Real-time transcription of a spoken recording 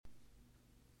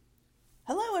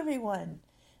everyone.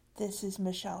 This is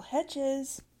Michelle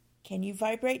Hedges. Can you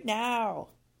vibrate now?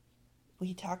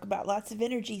 We talk about lots of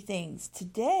energy things.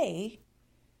 Today,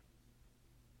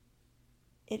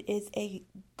 it is a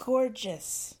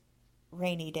gorgeous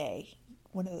rainy day.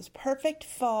 One of those perfect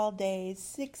fall days,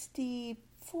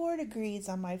 64 degrees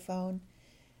on my phone.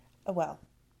 Well,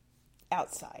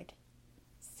 outside.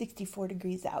 64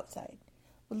 degrees outside.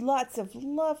 With lots of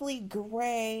lovely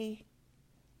gray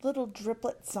little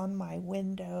driplets on my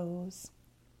windows.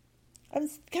 I'm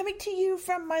coming to you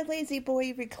from my lazy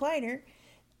boy recliner.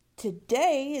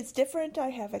 Today is different. I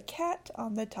have a cat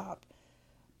on the top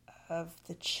of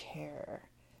the chair,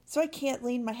 so I can't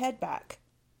lean my head back.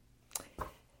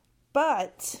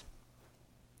 But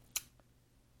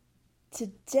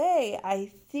today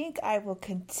I think I will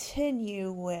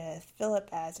continue with Philip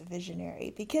as a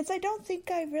visionary, because I don't think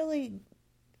I really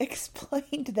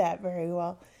explained that very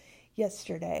well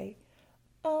yesterday.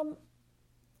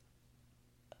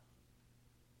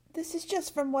 This is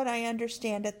just from what I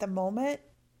understand at the moment.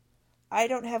 I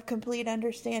don't have complete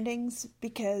understandings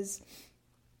because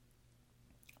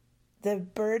the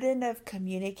burden of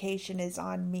communication is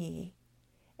on me.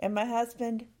 And my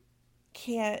husband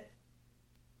can't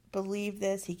believe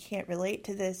this. He can't relate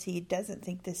to this. He doesn't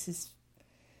think this is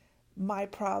my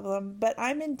problem. But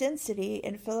I'm in density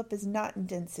and Philip is not in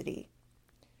density.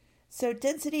 So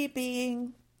density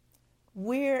being,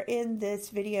 we're in this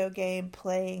video game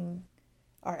playing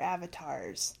our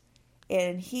avatars.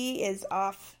 And he is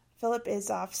off, Philip is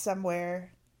off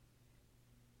somewhere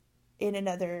in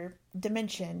another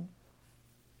dimension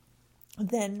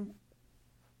than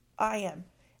I am.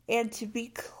 And to be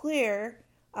clear,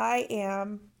 I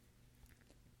am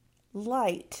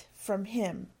light from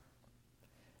him.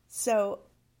 So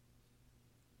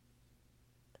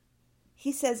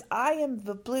he says, I am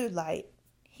the blue light.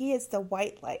 He is the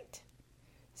white light.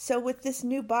 So with this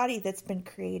new body that's been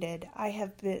created, I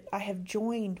have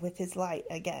joined with his light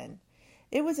again.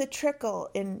 It was a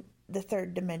trickle in the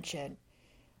third dimension.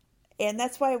 And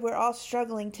that's why we're all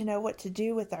struggling to know what to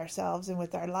do with ourselves and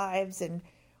with our lives, and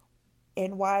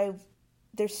why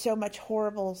there's so much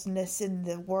horribleness in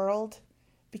the world,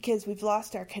 because we've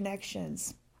lost our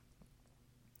connections.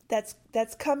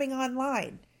 That's coming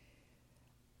online.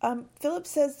 Philip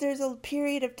says there's a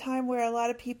period of time where a lot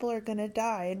of people are going to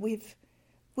die, and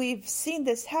we've seen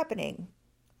this happening,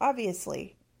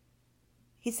 obviously.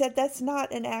 He said that's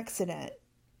not an accident.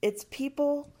 It's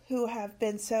people who have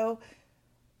been so,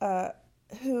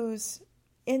 whose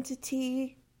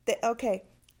entity, okay,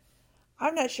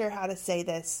 I'm not sure how to say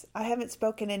this. I haven't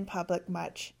spoken in public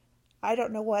much. I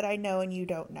don't know what I know and you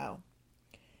don't know.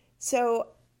 So,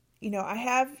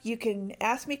 you can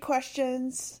ask me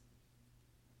questions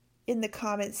in the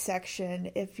comments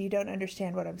section if you don't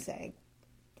understand what I'm saying.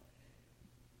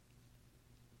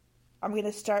 I'm going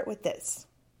to start with this.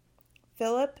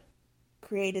 Philip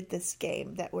created this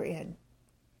game that we're in.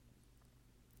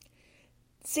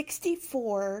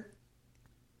 64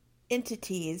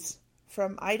 entities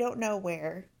from I don't know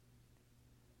where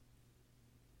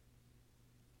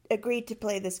agreed to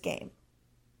play this game.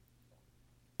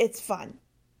 It's fun.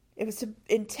 It was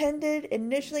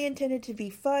initially intended to be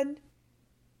fun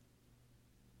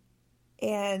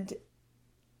and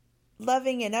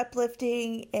loving and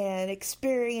uplifting and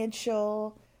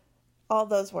experiential, all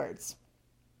those words.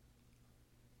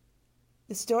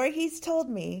 The story he's told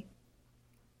me,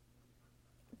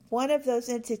 one of those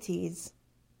entities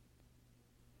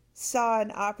saw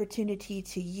an opportunity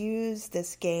to use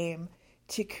this game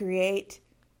to create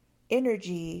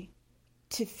energy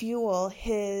to fuel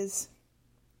his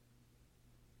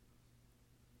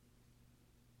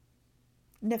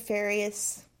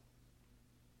nefarious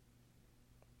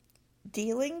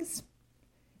dealings.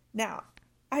 Now,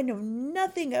 I know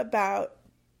nothing about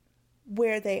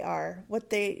where they are,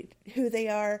 who they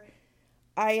are.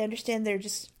 I understand they're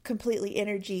just completely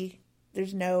energy.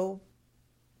 There's no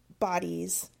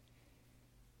bodies.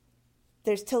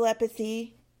 There's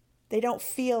telepathy. They don't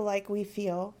feel like we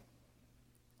feel.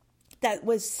 That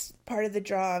was part of the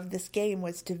draw of this game,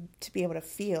 was to be able to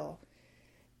feel.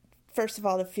 First of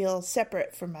all, to feel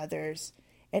separate from others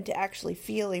and to actually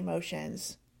feel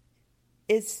emotions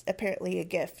is apparently a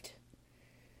gift.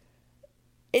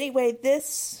 Anyway,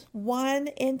 this one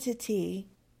entity,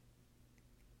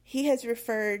 he has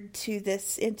referred to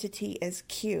this entity as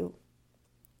Q,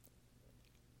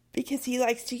 because he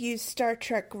likes to use Star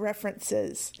Trek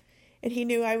references, and he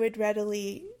knew I would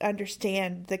readily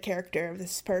understand the character of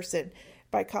this person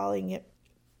by calling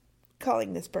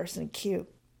this person Q.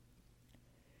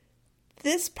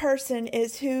 This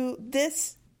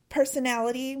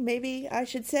personality, maybe I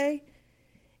should say,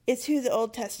 is who the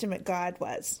Old Testament God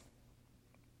was.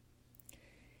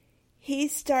 He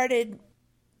started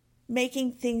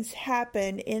making things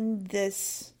happen in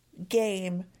this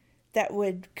game that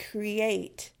would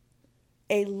create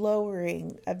a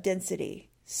lowering of density.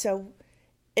 So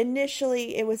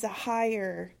initially it was a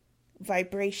higher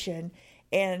vibration,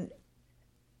 and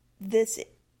this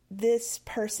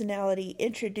personality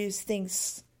introduced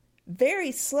things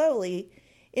very slowly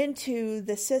into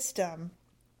the system,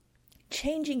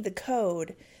 changing the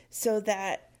code so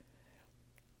that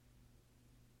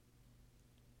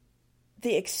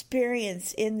the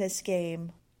experience in this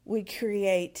game would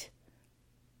create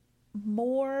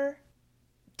more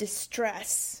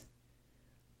distress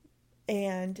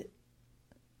and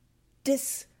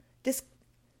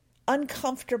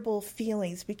uncomfortable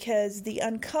feelings, because the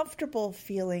uncomfortable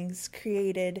feelings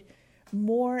created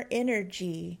more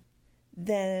energy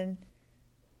than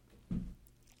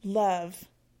love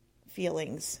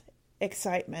feelings,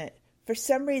 excitement. For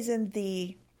some reason,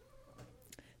 the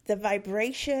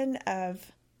vibration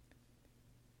of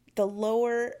the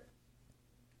lower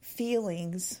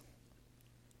feelings,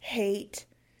 hate,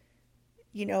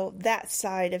 that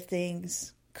side of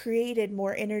things, created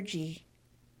more energy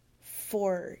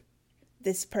for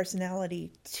this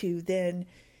personality to then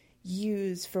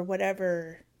use for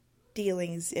whatever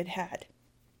dealings it had.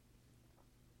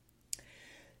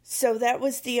 So that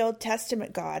was the Old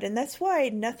Testament God, and that's why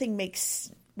nothing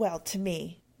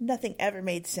ever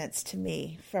made sense to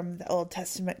me from the Old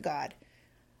Testament God.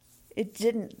 It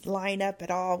didn't line up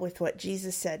at all with what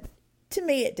Jesus said. To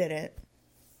me, it didn't.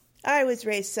 I was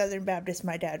raised Southern Baptist.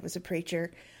 My dad was a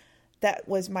preacher. That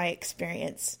was my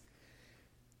experience.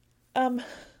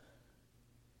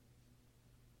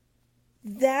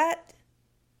 That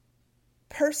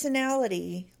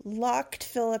personality locked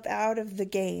Philip out of the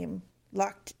game,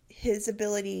 locked his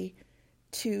ability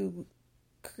to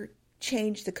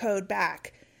change the code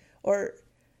back, or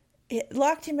it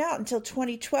locked him out until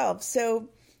 2012. So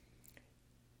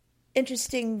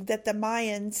interesting that the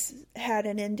Mayans had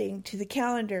an ending to the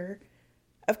calendar.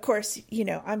 Of course,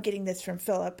 I'm getting this from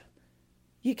Philip.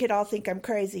 You could all think I'm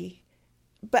crazy,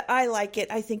 but I like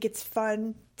it. I think it's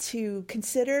fun to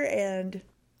consider, and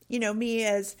me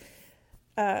as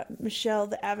Michelle,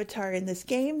 the avatar in this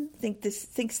game,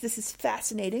 thinks this is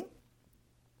fascinating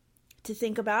to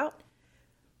think about.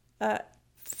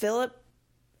 Philip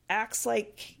acts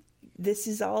like this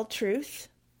is all truth.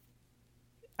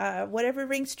 Whatever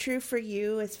rings true for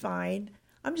you is fine.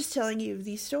 I'm just telling you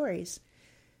these stories.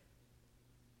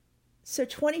 So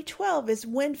 2012 is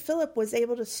when Philip was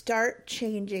able to start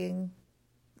changing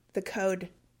the code.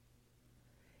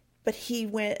 But he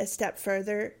went a step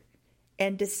further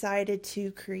and decided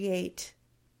to create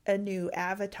a new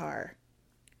avatar.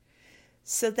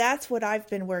 So that's what I've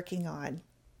been working on.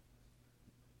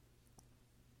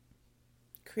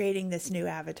 Creating this new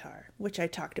avatar, which I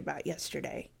talked about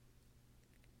yesterday.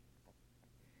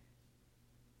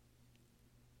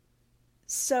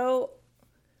 So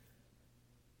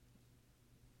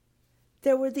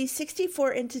there were these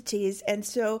 64 entities, and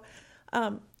so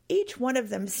each one of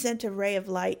them sent a ray of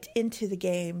light into the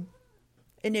game,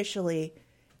 initially,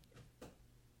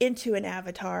 into an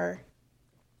avatar,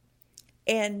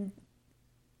 and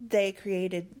they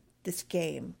created this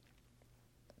game.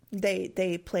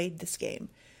 They played this game.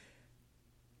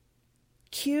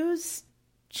 Q's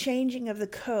changing of the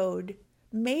code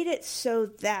made it so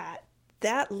that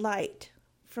that light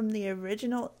from the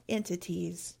original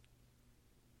entities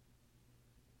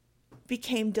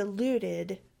became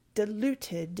diluted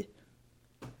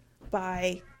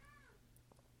by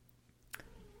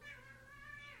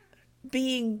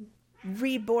being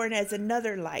reborn as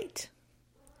another light.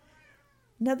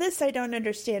 Now this I don't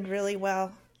understand really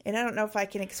well, and I don't know if I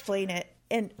can explain it.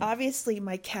 And obviously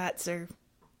my cats are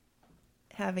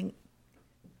having...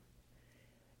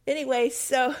 Anyway,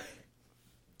 so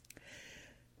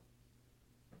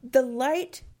the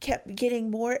light kept getting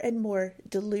more and more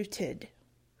diluted.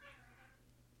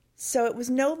 So it was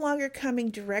no longer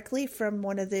coming directly from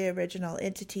one of the original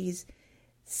entities.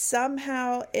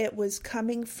 Somehow it was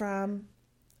coming from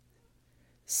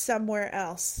somewhere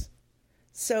else.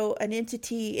 So an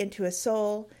entity into a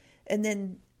soul, and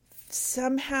then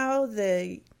somehow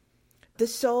the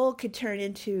soul could turn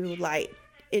into light,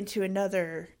 into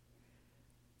another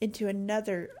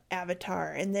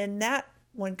avatar, and then that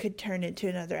one could turn into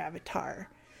another avatar.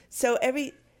 So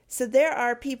there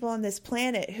are people on this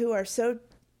planet who are so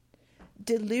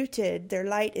diluted, their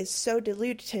light is so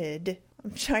diluted.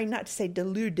 I'm trying not to say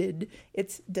diluted.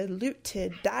 It's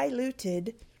diluted,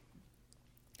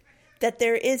 that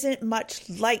there isn't much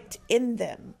light in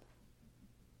them.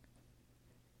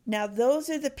 Now, those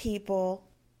are the people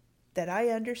that I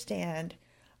understand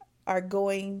are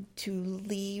going to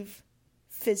leave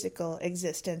physical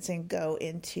existence and go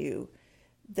into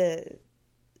the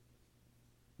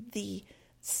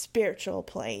spiritual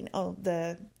plane. Oh,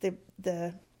 the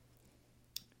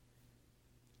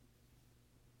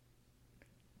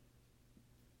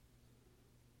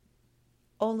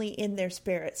only in their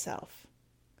spirit self.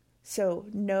 So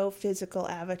no physical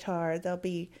avatar. They'll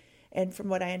be, and from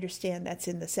what I understand, that's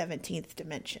in the 17th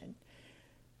dimension.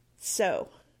 So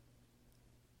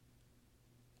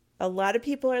a lot of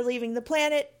people are leaving the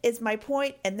planet, is my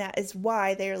point, and that is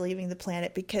why they are leaving the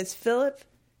planet, because Philip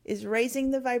is raising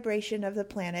the vibration of the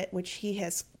planet, which he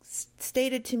has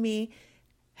stated to me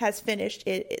has finished.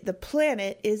 The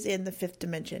planet is in the 5th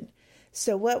dimension.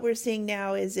 So what we're seeing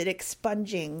now is it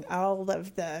expunging all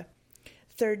of the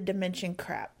 3rd dimension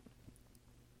crap.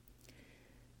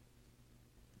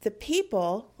 The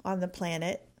people on the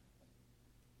planet,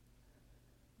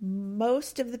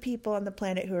 most of the people on the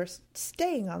planet who are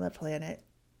staying on the planet,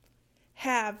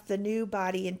 have the new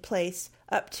body in place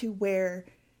up to where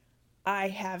I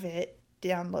have it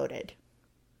downloaded.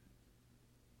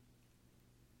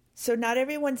 So not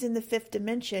everyone's in the 5th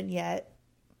dimension yet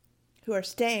who are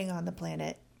staying on the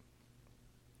planet.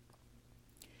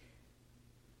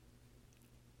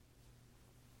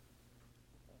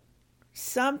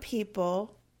 Some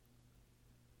people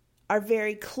are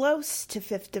very close to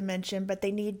 5th dimension, but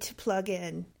they need to plug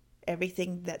in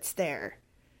everything that's there.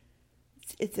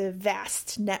 It's a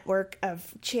vast network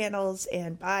of channels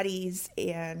and bodies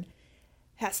and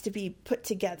has to be put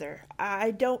together.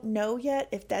 I don't know yet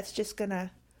if that's just going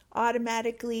to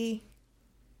automatically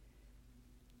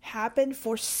happen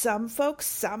for some folks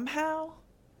somehow.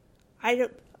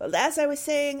 As I was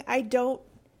saying, the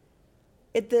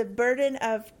burden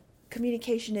of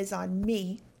communication is on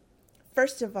me.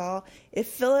 First of all, if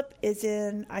Philip is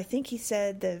in, I think he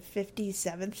said the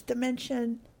 57th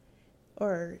dimension,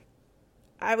 or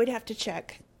I would have to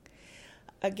check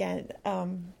again.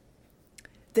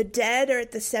 The dead are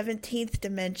at the 17th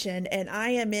dimension, and I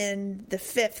am in the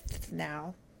 5th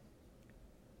now.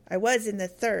 I was in the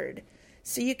 3rd.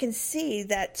 So you can see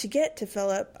that to get to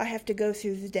Philip, I have to go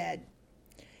through the dead.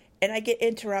 And I get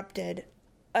interrupted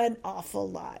an awful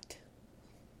lot.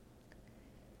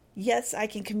 Yes, I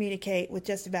can communicate with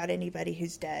just about anybody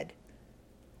who's dead,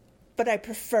 but I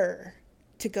prefer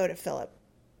to go to Philip.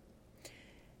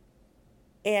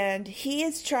 And he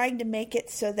is trying to make it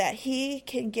so that he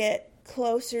can get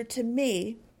closer to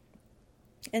me,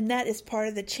 and that is part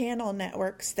of the channel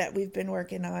networks that we've been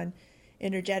working on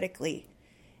energetically.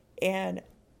 And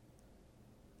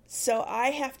so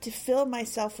I have to fill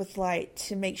myself with light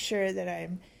to make sure that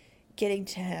I'm getting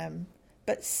to him.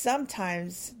 But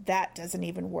sometimes that doesn't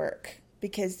even work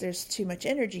because there's too much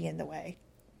energy in the way.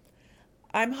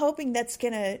 I'm hoping that's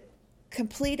going to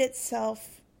complete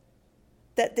itself,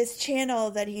 that this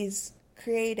channel that he's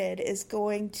created is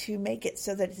going to make it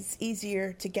so that it's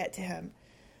easier to get to him.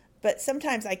 But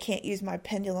sometimes I can't use my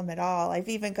pendulum at all. I've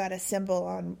even got a symbol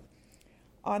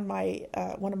on my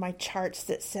one of my charts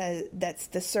that says, that's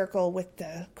the circle with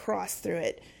the cross through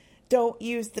it. Don't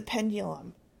use the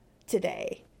pendulum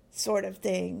today, sort of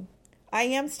thing. I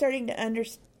am starting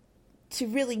to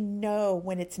really know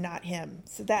when it's not him,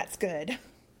 so that's good.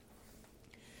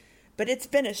 But it's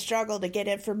been a struggle to get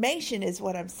information is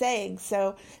what I'm saying.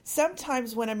 So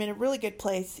sometimes when I'm in a really good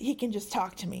place, he can just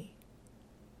talk to me.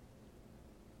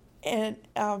 And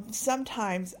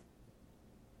sometimes,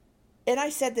 and I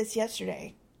said this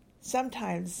yesterday,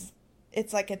 sometimes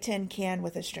it's like a tin can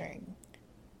with a string.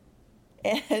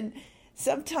 And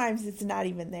sometimes it's not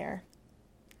even there.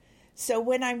 So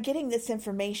when I'm getting this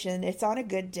information, it's on a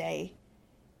good day.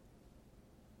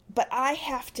 But I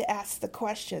have to ask the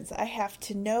questions. I have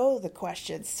to know the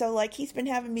questions. So like he's been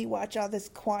having me watch all this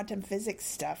quantum physics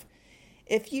stuff.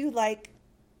 If you like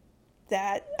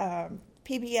that,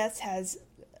 PBS has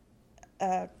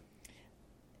on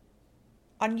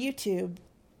YouTube,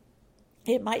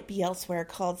 it might be elsewhere,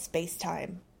 called Space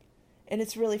Time. And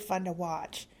it's really fun to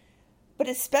watch. But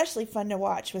especially fun to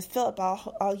watch with Philip.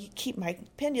 I'll keep my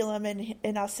pendulum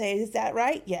and I'll say, is that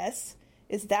right? Yes.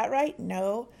 Is that right?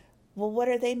 No. Well, what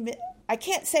are they? I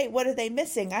can't say what are they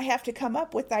missing. I have to come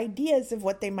up with ideas of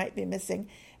what they might be missing.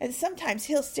 And sometimes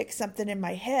he'll stick something in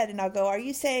my head and I'll go, are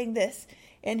you saying this?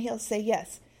 And he'll say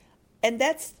yes. And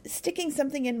that's sticking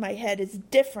something in my head is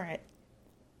different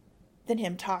than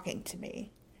him talking to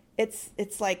me. It's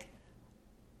like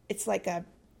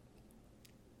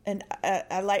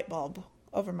a light bulb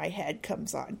over my head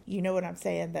comes on. You know what I'm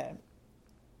saying?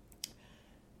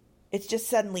 It's just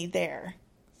suddenly there.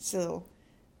 So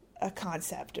a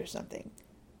concept or something.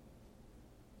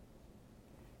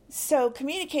 So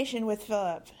communication with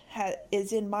Philip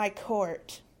is in my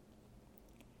court,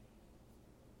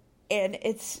 and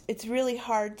it's really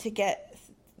hard to get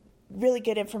really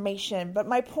good information. But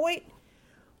my point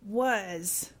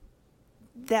was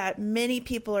that many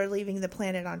people are leaving the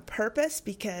planet on purpose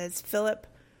because Philip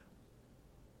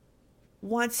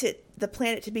wants the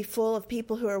planet to be full of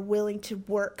people who are willing to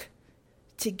work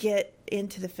to get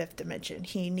into the fifth dimension.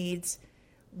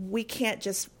 We can't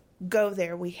just go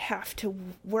there. We have to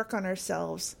work on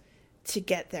ourselves to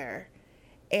get there.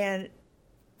 And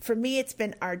for me, it's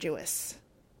been arduous.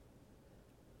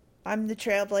 I'm the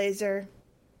trailblazer.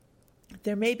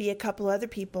 There may be a couple other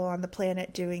people on the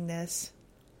planet doing this.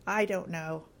 I don't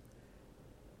know.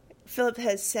 Philip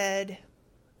has said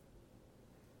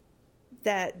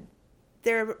that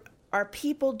there are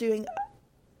people doing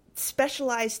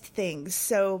specialized things.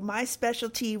 So my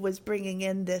specialty was bringing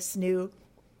in this new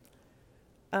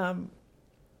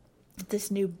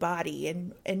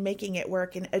body and making it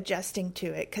work and adjusting to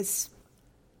it. Because,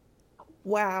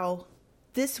 wow,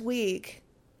 this week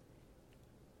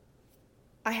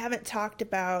I haven't talked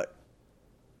about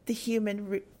the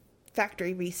human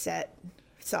factory reset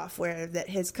software that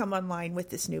has come online with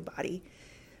this new body.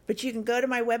 But you can go to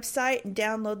my website and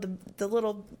download the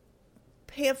little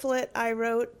pamphlet I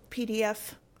wrote,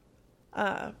 PDF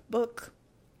book,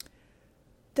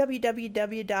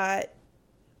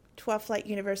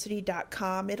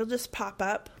 www.12flightuniversity.com. It'll just pop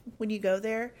up when you go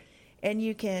there, and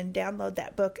you can download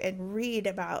that book and read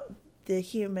about the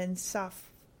human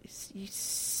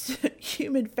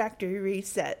factory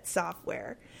reset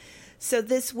software. So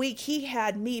this week he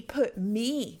had me put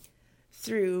me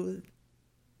through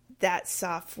that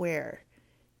software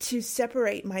to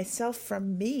separate myself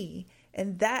from me,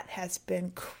 and that has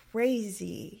been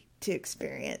crazy to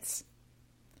experience.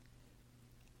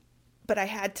 But I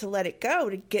had to let it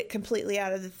go to get completely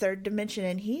out of the third dimension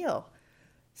and heal.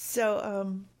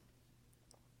 So,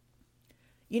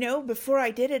 before I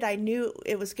did it, I knew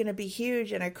it was going to be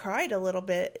huge, and I cried a little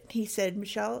bit. He said,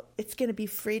 Michelle, it's going to be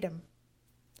freedom.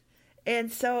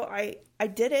 And so I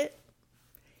did it,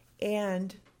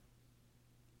 and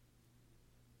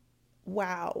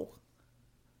wow,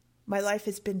 my life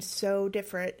has been so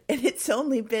different. And it's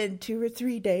only been 2 or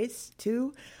 3 days,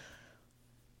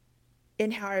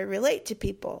 in how I relate to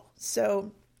people.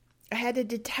 So I had to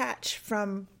detach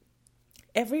from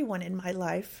everyone in my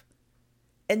life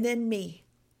and then me.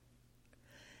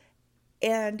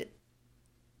 And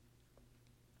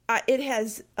it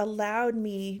has allowed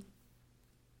me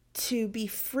to be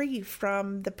free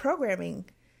from the programming.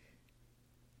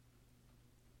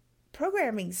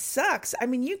 Programming sucks. I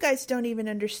mean, you guys don't even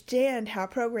understand how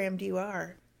programmed you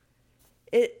are.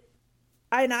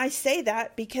 And I say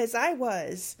that because I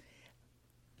was.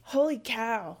 Holy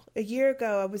cow. A year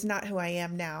ago, I was not who I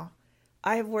am now.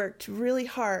 I have worked really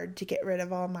hard to get rid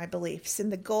of all my beliefs,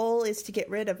 and the goal is to get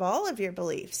rid of all of your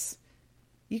beliefs.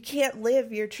 You can't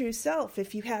live your true self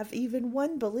if you have even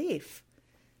one belief.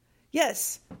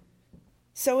 Yes.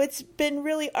 So it's been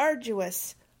really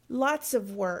arduous. Lots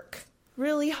of work.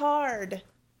 Really hard.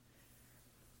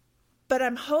 But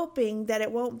I'm hoping that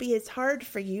it won't be as hard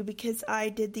for you because I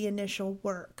did the initial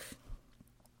work.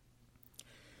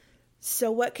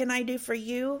 So what can I do for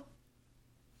you?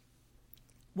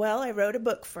 Well, I wrote a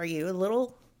book for you, a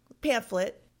little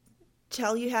pamphlet,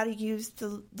 tell you how to use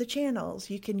the channels.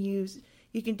 You can do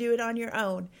it on your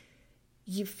own.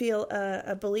 You feel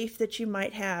a belief that you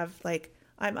might have, like,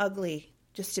 I'm ugly,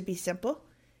 just to be simple.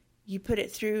 You put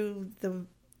it through the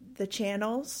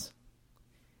channels,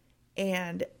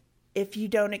 and if you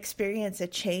don't experience a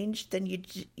change, then you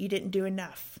didn't do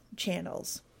enough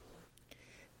channels.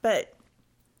 But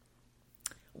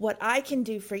what I can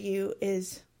do for you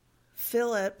is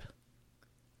Philip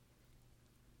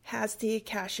has the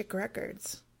Akashic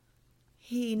Records.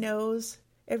 He knows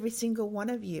every single one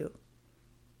of you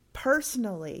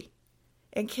personally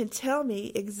and can tell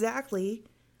me exactly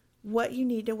what you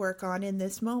need to work on in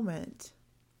this moment.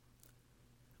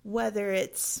 Whether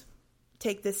it's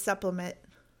take this supplement,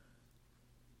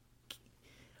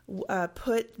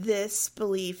 put this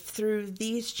belief through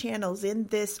these channels in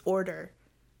this order,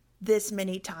 this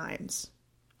many times,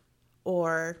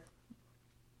 or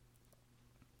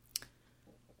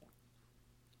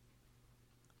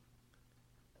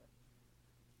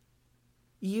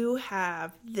you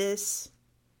have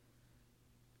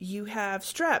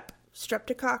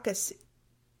streptococcus,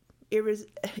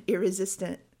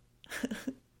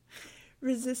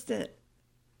 resistant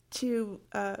to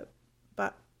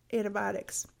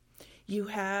antibiotics. You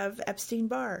have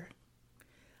Epstein-Barr.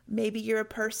 Maybe you're a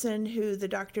person who the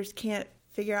doctors can't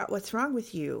figure out what's wrong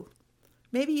with you.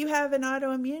 Maybe you have an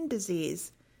autoimmune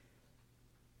disease.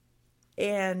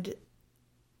 and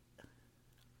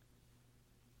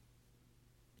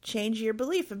change your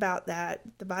belief about that.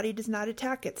 The body does not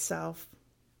attack itself.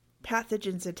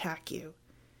 Pathogens attack you.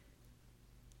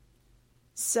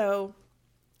 So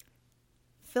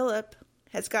Philip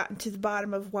has gotten to the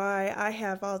bottom of why I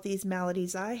have all these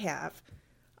maladies I have.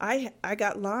 I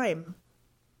got Lyme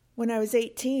when I was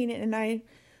 18, and I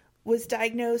was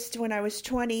diagnosed when I was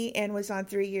 20 and was on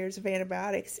 3 years of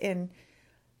antibiotics. And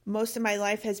most of my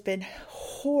life has been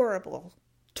horrible,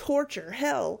 torture,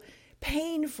 hell,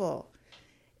 painful.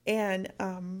 And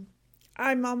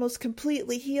I'm almost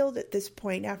completely healed at this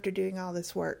point after doing all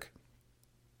this work.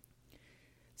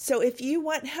 So if you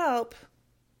want help,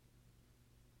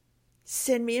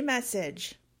 send me a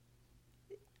message.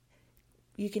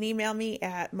 You can email me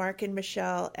at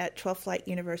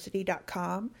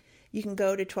markandmichelle@12flightuniversity.com. You can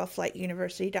go to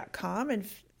 12flightuniversity.com and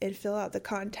fill out the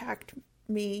contact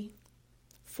me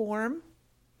form.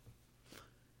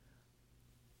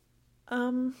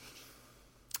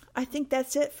 I think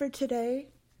that's it for today.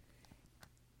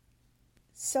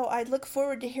 So I look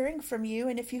forward to hearing from you,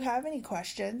 and if you have any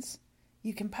questions,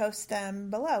 you can post them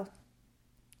below.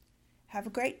 Have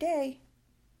a great day.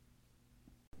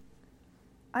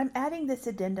 I'm adding this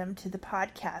addendum to the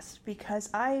podcast because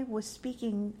I was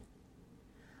speaking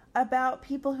about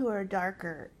people who are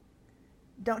darker,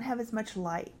 don't have as much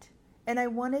light. And I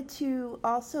wanted to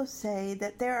also say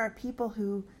that there are people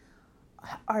who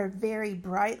are very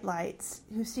bright lights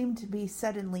who seem to be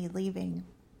suddenly leaving.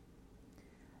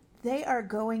 They are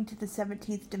going to the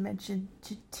 17th dimension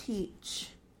to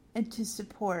teach and to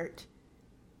support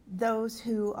those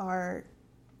who are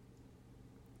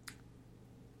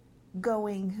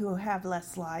going who have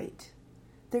less light.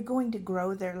 They're going to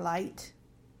grow their light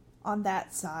on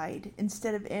that side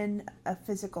instead of in a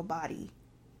physical body.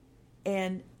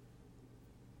 And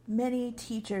many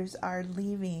teachers are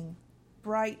leaving.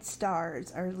 Bright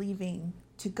stars are leaving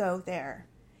to go there.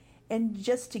 And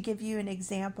just to give you an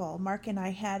example, Mark and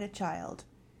I had a child,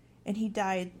 and he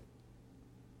died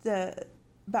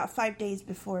about 5 days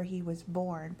before he was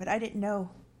born. But I didn't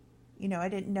know, I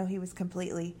didn't know he was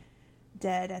completely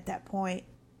dead at that point.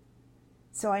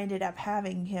 So I ended up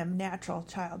having him natural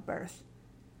childbirth.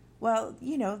 Well,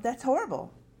 that's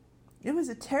horrible. It was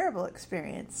a terrible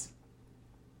experience.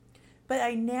 But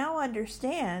I now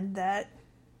understand that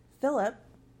Philip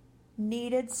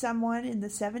needed someone in the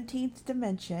 17th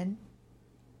dimension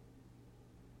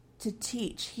to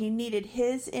teach. He needed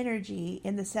his energy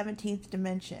in the 17th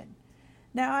dimension.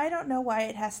 Now, I don't know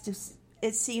why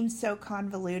it seems so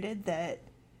convoluted that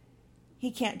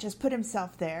he can't just put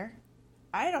himself there.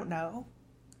 I don't know.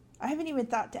 I haven't even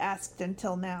thought to ask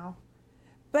until now.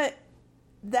 But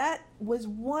that was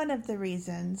one of the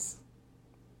reasons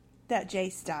that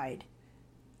Jace died.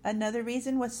 Another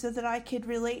reason was so that I could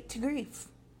relate to grief.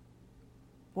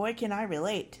 Boy, can I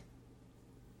relate.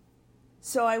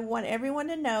 So I want everyone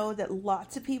to know that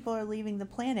lots of people are leaving the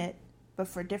planet, but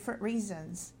for different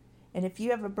reasons. And if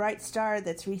you have a bright star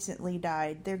that's recently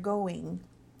died, they're going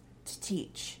to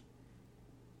teach.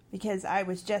 Because I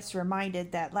was just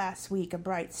reminded that last week a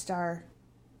bright star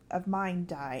of mine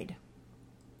died.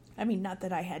 I mean, not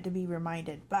that I had to be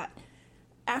reminded, but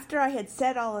after I had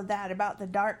said all of that about the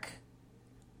dark,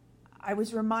 I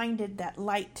was reminded that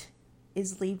light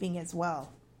is leaving as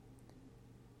well.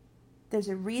 There's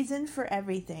a reason for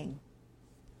everything.